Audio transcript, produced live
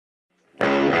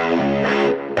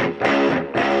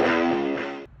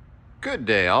Good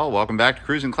day all, welcome back to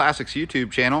Cruisin Classics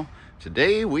YouTube channel.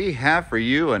 Today we have for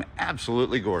you an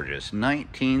absolutely gorgeous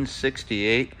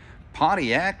 1968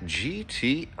 Pontiac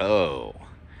GTO.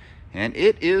 And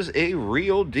it is a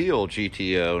real deal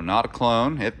GTO, not a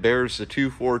clone. It bears the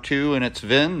 242 in its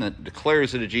VIN that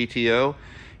declares it a GTO,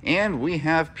 and we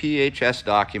have PHS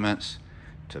documents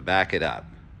to back it up.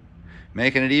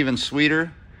 Making it even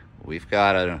sweeter, we've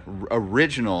got an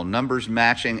original numbers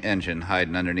matching engine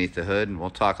hiding underneath the hood, and we'll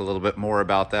talk a little bit more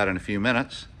about that in a few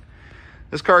minutes.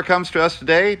 This car comes to us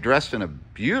today dressed in a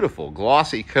beautiful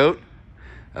glossy coat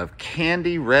of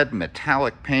candy red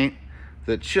metallic paint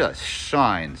that just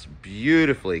shines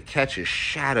beautifully, catches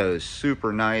shadows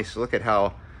super nice. Look at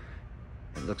how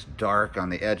it looks dark on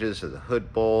the edges of the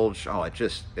hood bulge. Oh,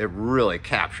 it really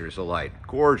captures the light.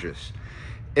 Gorgeous.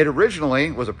 It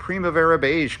originally was a Primavera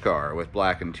beige car with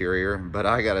black interior, but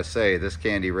I gotta say, this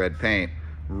candy red paint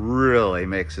really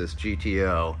makes this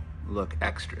GTO look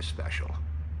extra special.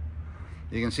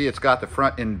 You can see it's got the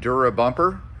front Endura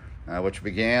bumper, which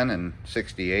began in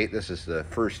 '68. This is the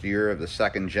first year of the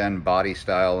second gen body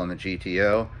style on the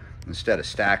GTO. Instead of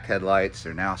stacked headlights,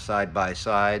 they're now side by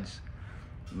sides.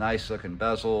 Nice looking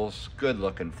bezels, good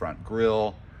looking front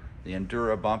grille, the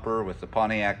Endura bumper with the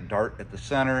Pontiac dart at the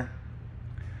center,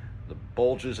 the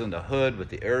bulges in the hood with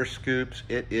the air scoops.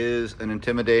 It is an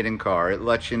intimidating car. It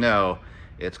lets you know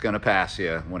it's going to pass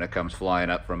you when it comes flying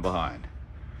up from behind.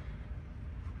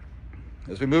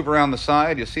 As we move around the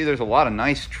side, you'll see there's a lot of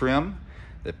nice trim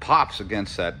that pops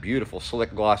against that beautiful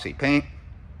slick glossy paint.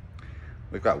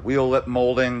 We've got wheel lip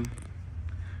molding,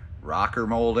 rocker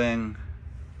molding,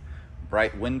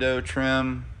 bright window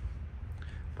trim,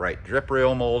 bright drip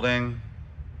rail molding,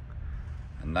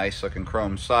 a nice looking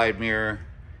chrome side mirror,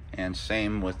 and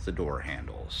same with the door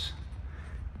handles.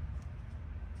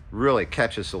 Really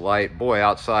catches the light. Boy,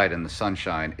 outside in the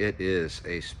sunshine, it is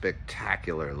a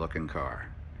spectacular looking car.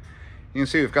 You can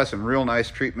see we've got some real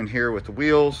nice treatment here with the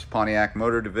wheels, Pontiac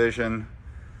Motor Division,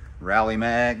 rally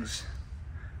mags,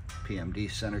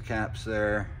 PMD center caps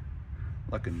there,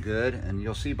 looking good. And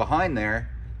you'll see behind there,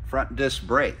 front disc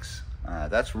brakes.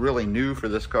 That's really new for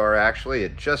this car actually.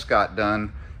 It just got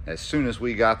done. As soon as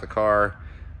we got the car,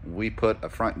 we put a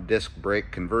front disc brake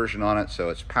conversion on it, so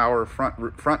it's power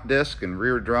front disc and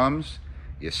rear drums.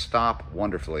 You stop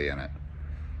wonderfully in it.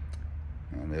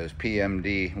 And those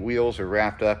PMD wheels are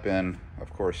wrapped up in,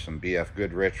 of course, some BF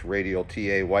Goodrich radial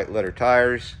TA white letter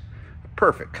tires. A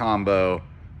perfect combo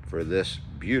for this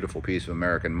beautiful piece of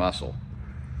American muscle.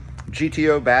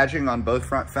 GTO badging on both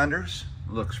front fenders.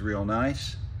 Looks real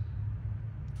nice.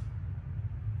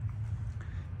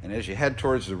 And as you head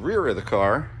towards the rear of the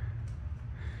car,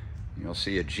 you'll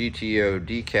see a GTO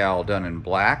decal done in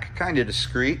black, kind of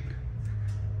discreet,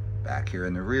 back here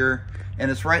in the rear. And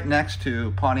it's right next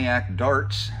to Pontiac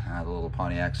darts, the little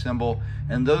Pontiac symbol.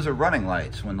 And those are running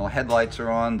lights. When the headlights are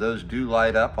on, those do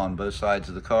light up on both sides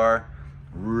of the car.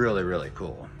 Really, really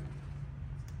cool.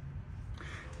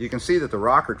 You can see that the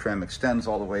rocker trim extends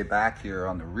all the way back here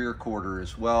on the rear quarter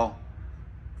as well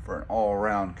for an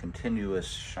all-around continuous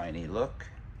shiny look.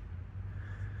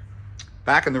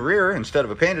 Back in the rear, instead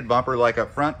of a painted bumper like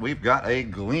up front, we've got a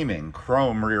gleaming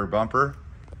chrome rear bumper.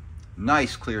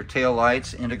 Nice clear tail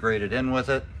lights integrated in with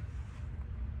it.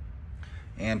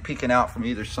 And peeking out from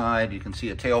either side, you can see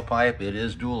a tailpipe. It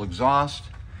is dual exhaust.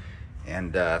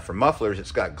 And for mufflers,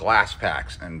 it's got glass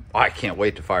packs. And I can't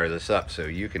wait to fire this up so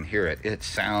you can hear it. It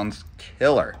sounds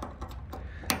killer.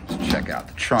 Let's check out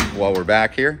the trunk while we're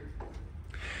back here.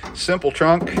 Simple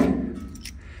trunk.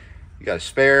 You got a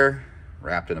spare,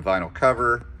 wrapped in a vinyl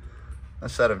cover, a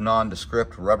set of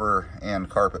nondescript rubber and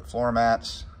carpet floor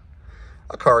mats,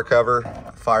 a car cover,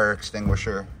 a fire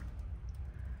extinguisher,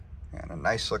 and a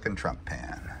nice looking trunk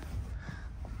pan.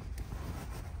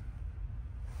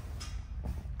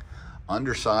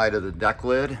 Underside of the deck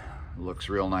lid looks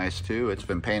real nice too. It's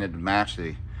been painted to match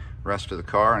the rest of the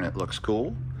car and it looks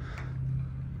cool.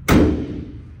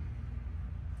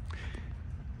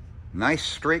 Nice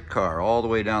straight car all the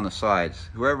way down the sides.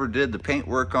 Whoever did the paint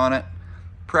work on it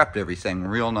prepped everything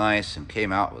real nice and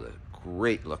came out with a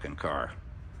great looking car.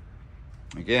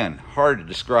 Again, hard to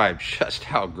describe just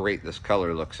how great this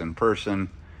color looks in person.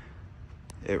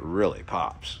 It really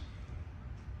pops.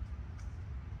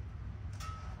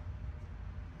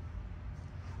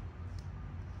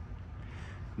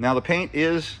 Now the paint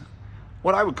is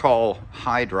what I would call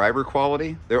high driver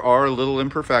quality. There are little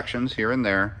imperfections here and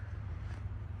there.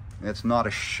 It's not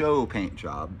a show paint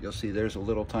job. You'll see there's a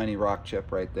little tiny rock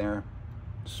chip right there,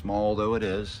 small though it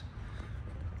is.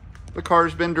 The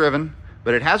car's been driven.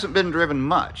 but it hasn't been driven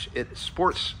much. It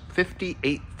sports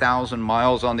 58,000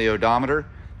 miles on the odometer,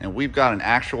 and we've got an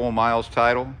actual miles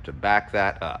title to back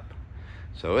that up.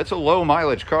 So it's a low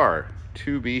mileage car,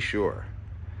 to be sure.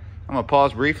 I'm gonna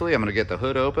pause briefly, I'm gonna get the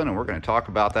hood open, and we're gonna talk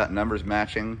about that numbers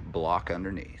matching block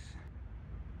underneath.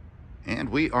 And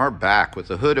we are back with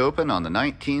the hood open on the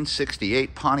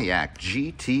 1968 Pontiac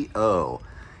GTO.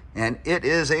 And it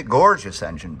is a gorgeous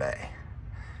engine bay.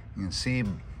 You can see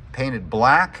painted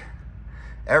black.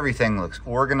 Everything looks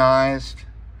organized.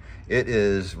 It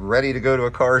is ready to go to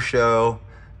a car show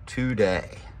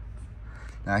today.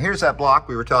 Now here's that block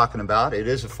we were talking about. It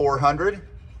is a 400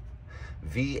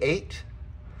 V8,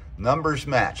 numbers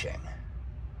matching.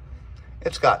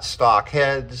 It's got stock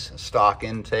heads, a stock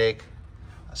intake,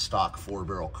 a stock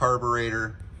 4-barrel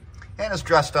carburetor, and it's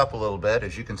dressed up a little bit,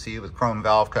 as you can see, with chrome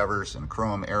valve covers and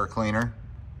chrome air cleaner.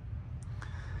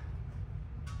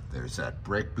 There's that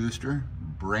brake booster,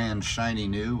 brand shiny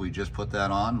new. We just put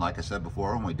that on, like I said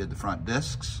before, when we did the front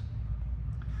discs.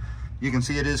 You can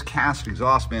see it is cast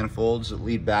exhaust manifolds that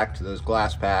lead back to those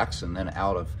glass packs and then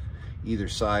out of either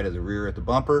side of the rear at the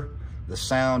bumper. The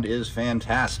sound is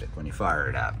fantastic when you fire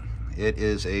it up. It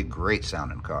is a great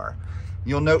sounding car.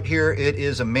 You'll note here it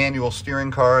is a manual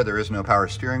steering car. There is no power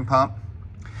steering pump.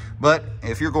 But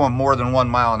if you're going more than 1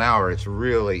 mile an hour, it's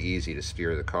really easy to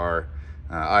steer the car.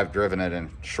 I've driven it in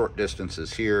short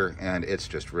distances here, and it's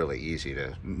just really easy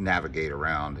to navigate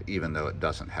around, even though it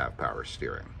doesn't have power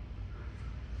steering.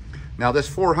 Now this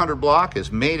 400 block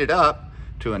is mated up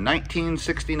to a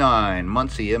 1969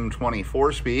 Muncie M20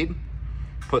 4-speed.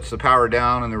 Puts the power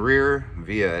down in the rear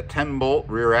via a 10-bolt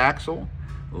rear axle,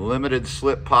 limited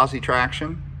slip posi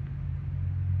traction.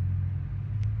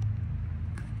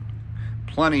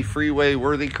 Plenty freeway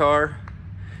worthy car.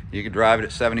 You can drive it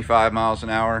at 75 miles an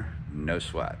hour. No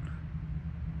sweat.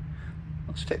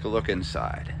 Let's take a look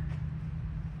inside.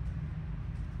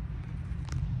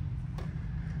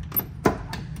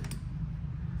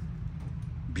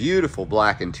 Beautiful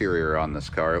black interior on this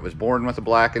car. It was born with a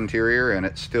black interior and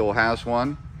it still has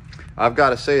one. I've got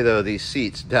to say though, these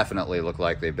seats definitely look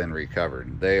like they've been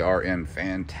recovered. They are in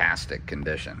fantastic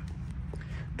condition.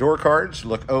 Door cards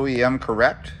look OEM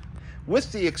correct,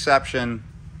 with the exception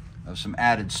of some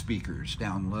added speakers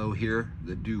down low here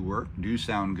that do work, do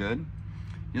sound good.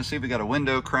 You'll see we got a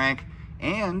window crank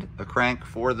and a crank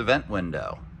for the vent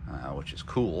window, which is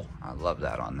cool. I love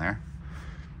that on there.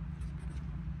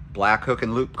 Black hook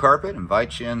and loop carpet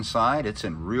invites you inside. It's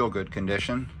in real good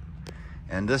condition.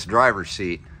 And this driver's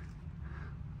seat,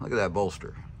 look at that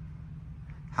bolster.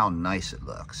 How nice it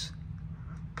looks.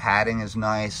 Padding is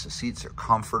nice. The seats are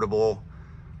comfortable.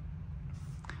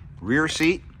 Rear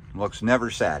seat looks never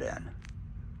sat in.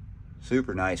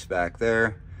 Super nice back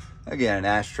there. Again, an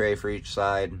ashtray for each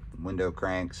side, window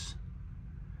cranks.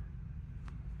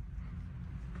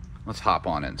 Let's hop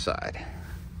on inside.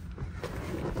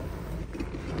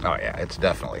 Oh yeah, it's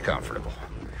definitely comfortable.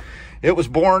 It was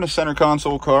born a center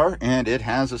console car, and it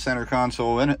has a center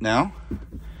console in it now.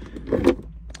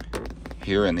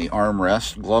 Here in the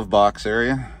armrest glove box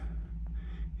area,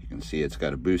 you can see it's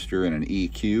got a booster and an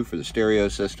EQ for the stereo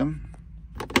system.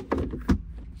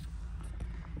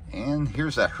 And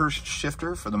here's that Hurst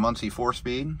shifter for the Muncie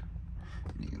 4-speed. And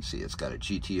you can see it's got a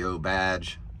GTO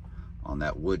badge on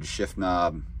that wood shift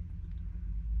knob.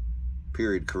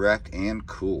 Period correct and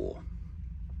cool.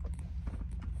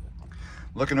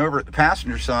 Looking over at the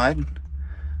passenger side,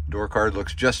 door card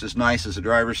looks just as nice as the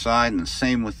driver's side, and the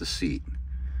same with the seat.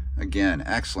 Again,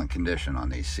 excellent condition on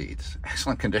these seats.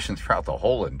 Excellent condition throughout the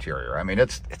whole interior. I mean,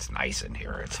 it's nice in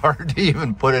here. It's hard to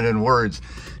even put it in words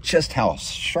just how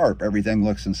sharp everything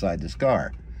looks inside this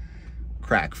car.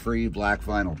 Crack-free black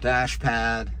vinyl dash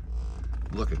pad,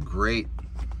 looking great.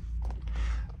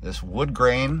 This wood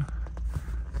grain,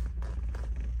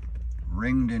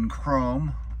 ringed in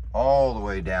chrome all the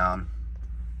way down,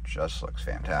 just looks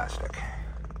fantastic.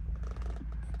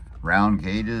 Round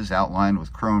gauges outlined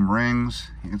with chrome rings.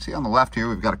 You can see on the left here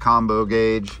we've got a combo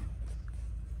gauge,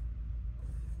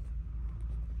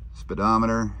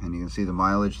 speedometer, and you can see the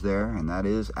mileage there, and that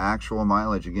is actual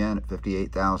mileage again at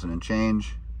 58,000 and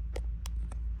change.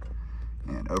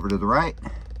 And over to the right,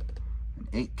 an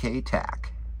 8K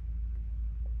tach.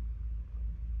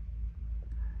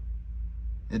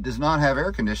 It does not have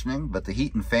air conditioning, but the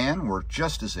heat and fan work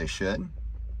just as they should.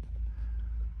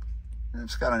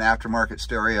 It's got an aftermarket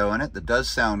stereo in it that does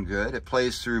sound good. It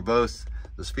plays through both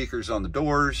the speakers on the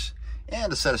doors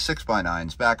and a set of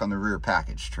 6x9s back on the rear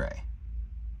package tray.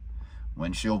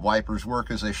 Windshield wipers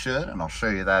work as they should, and I'll show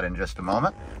you that in just a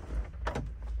moment.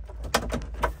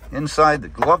 Inside the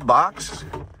glove box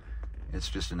It's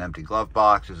just an empty glove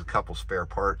box. There's a couple spare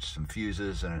parts, some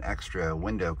fuses, and an extra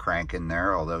window crank in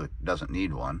there, although it doesn't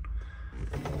need one.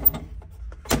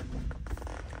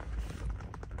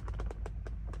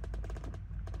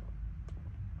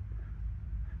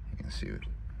 You can see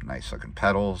nice looking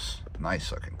pedals,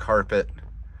 nice looking carpet,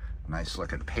 nice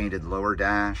looking painted lower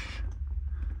dash,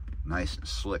 nice and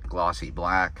slick glossy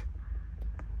black.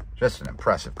 Just an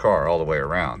impressive car all the way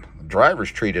around. The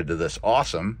driver's treated to this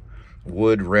awesome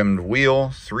wood rimmed wheel,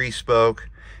 3-spoke,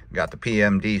 got the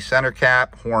PMD center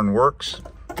cap, horn works.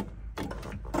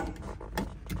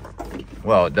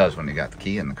 Well, it does when you got the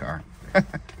key in the car.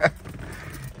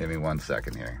 Give me 1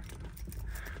 second here.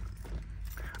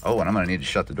 Oh, and I'm gonna need to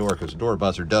shut the door because the door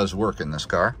buzzer does work in this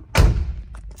car.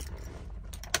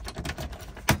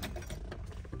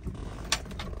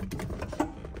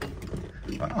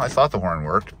 Well, I thought the horn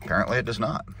worked. Apparently it does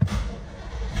not.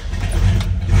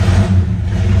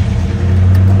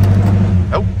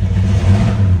 Nope.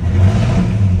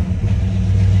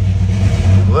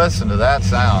 Listen to that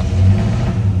sound.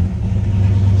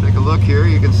 Take a look here.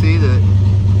 You can see that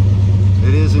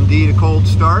it is indeed a cold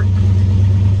start.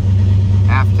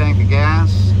 Half tank of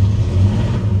gas.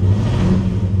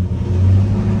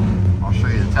 I'll show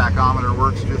you the tachometer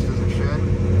works just as it should.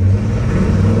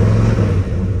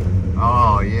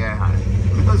 Oh yeah,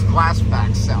 those glass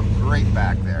backs sound great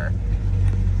back there.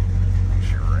 Make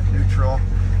sure we're in neutral.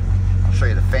 I'll show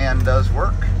you the fan does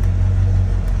work.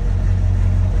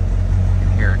 You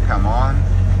can hear it come on.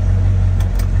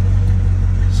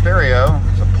 Stereo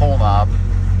is a pull knob.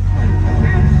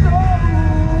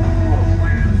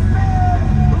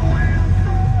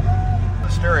 The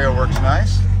stereo works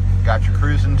nice. Got your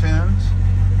Cruisin tunes.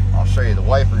 I'll show you the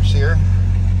wipers here.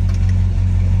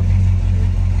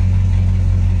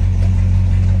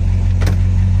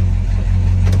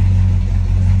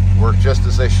 Work just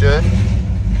as they should.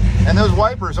 And those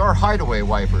wipers are hideaway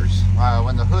wipers.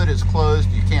 When the hood is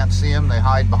closed, you can't see them. They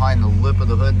hide behind the lip of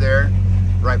the hood there,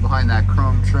 right behind that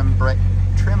chrome trim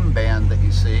band that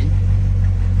you see.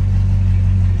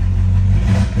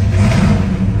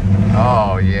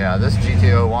 Oh yeah, this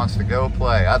GTO wants to go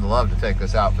play. I'd love to take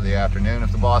this out for the afternoon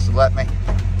if the boss would let me.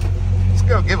 Let's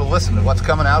go give a listen to what's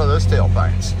coming out of those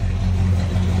tailpipes.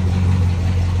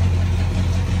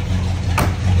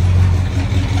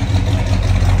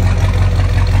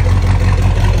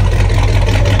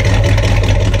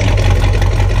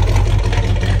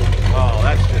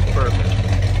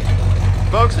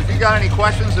 Folks, if you got any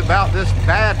questions about this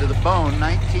bad to the bone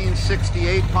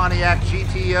 1968 Pontiac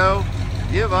GTO,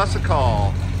 give us a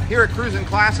call. Here at Cruisin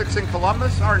Classics in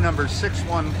Columbus, our number is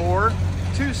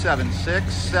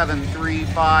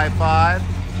 614-276-7355.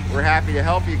 We're happy to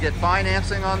help you get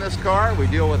financing on this car. We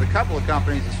deal with a couple of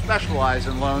companies that specialize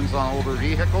in loans on older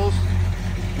vehicles.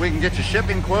 We can get you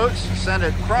shipping quotes, send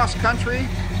it cross country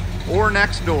or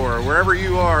next door. Wherever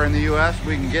you are in the U.S.,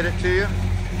 we can get it to you.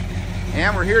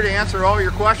 And we're here to answer all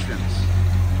your questions.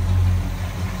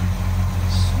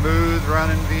 Smooth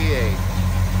running V8.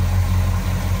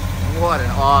 What an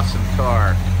awesome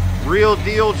car. Real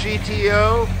deal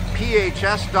GTO,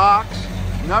 PHS docks,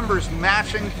 numbers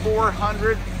matching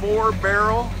 400,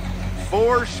 4-barrel,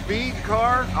 4-speed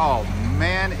car. Oh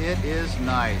man, it is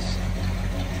nice.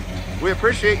 We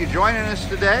appreciate you joining us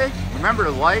today. Remember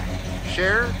to like,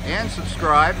 share, and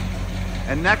subscribe.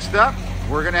 And next up,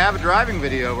 we're going to have a driving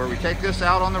video where we take this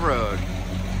out on the road.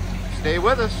 Stay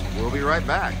with us. We'll be right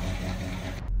back.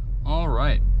 All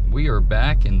right, we are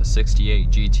back in the 68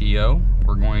 GTO.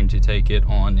 We're going to take it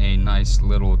on a nice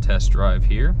little test drive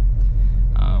here.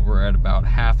 We're at about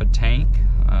half a tank.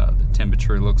 The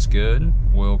temperature looks good.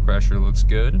 Oil pressure looks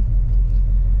good.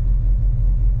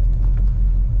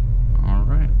 All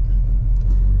right.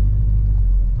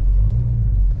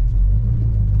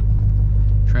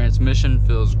 Transmission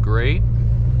feels great.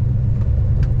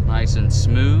 Nice and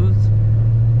smooth.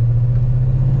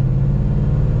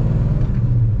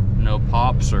 No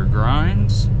pops or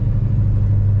grinds.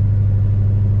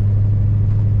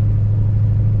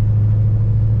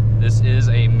 This is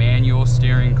a manual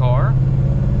steering car.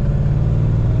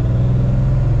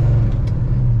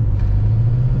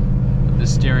 The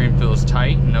steering feels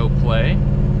tight, no play.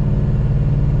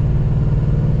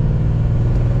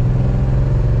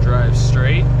 Drives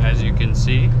straight, as you can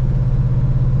see.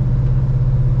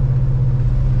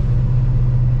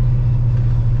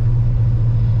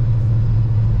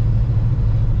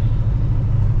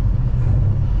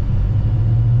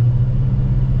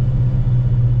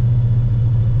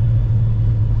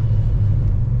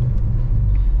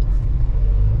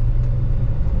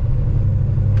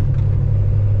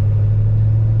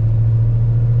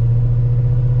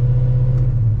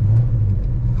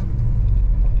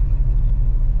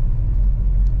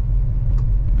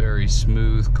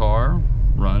 smooth car,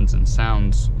 runs and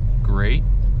sounds great.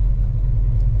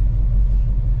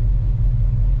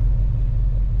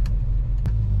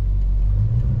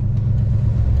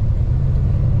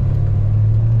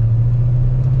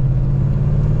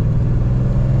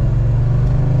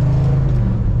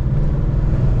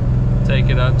 Take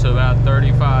it up to about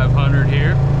 3,500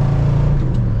 here.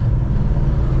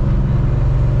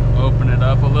 Open it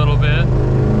up a little bit.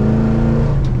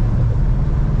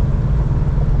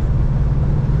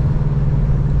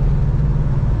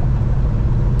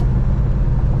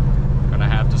 Gonna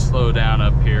have to slow down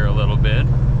up here a little bit.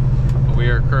 We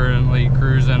are currently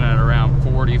cruising at around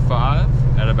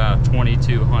 45 at about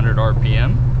 2,200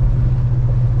 RPM.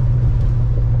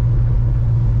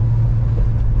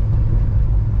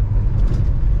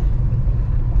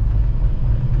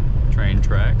 Train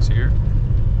tracks here.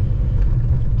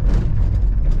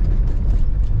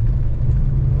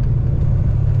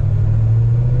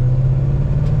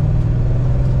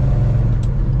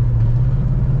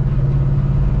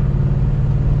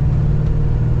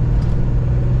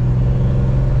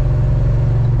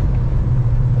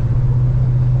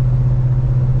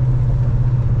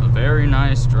 A very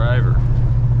nice driver.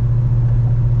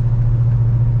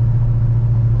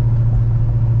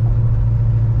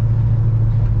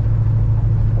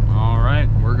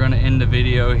 Going to end the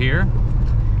video here.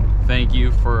 Thank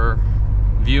you for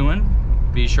viewing.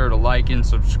 Be sure to like and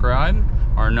subscribe.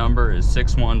 Our number is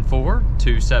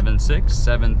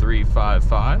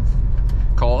 614-276-7355.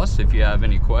 Call us if you have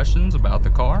any questions about the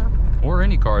car or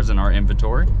any cars in our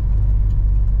inventory.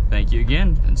 Thank you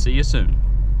again, and see you soon.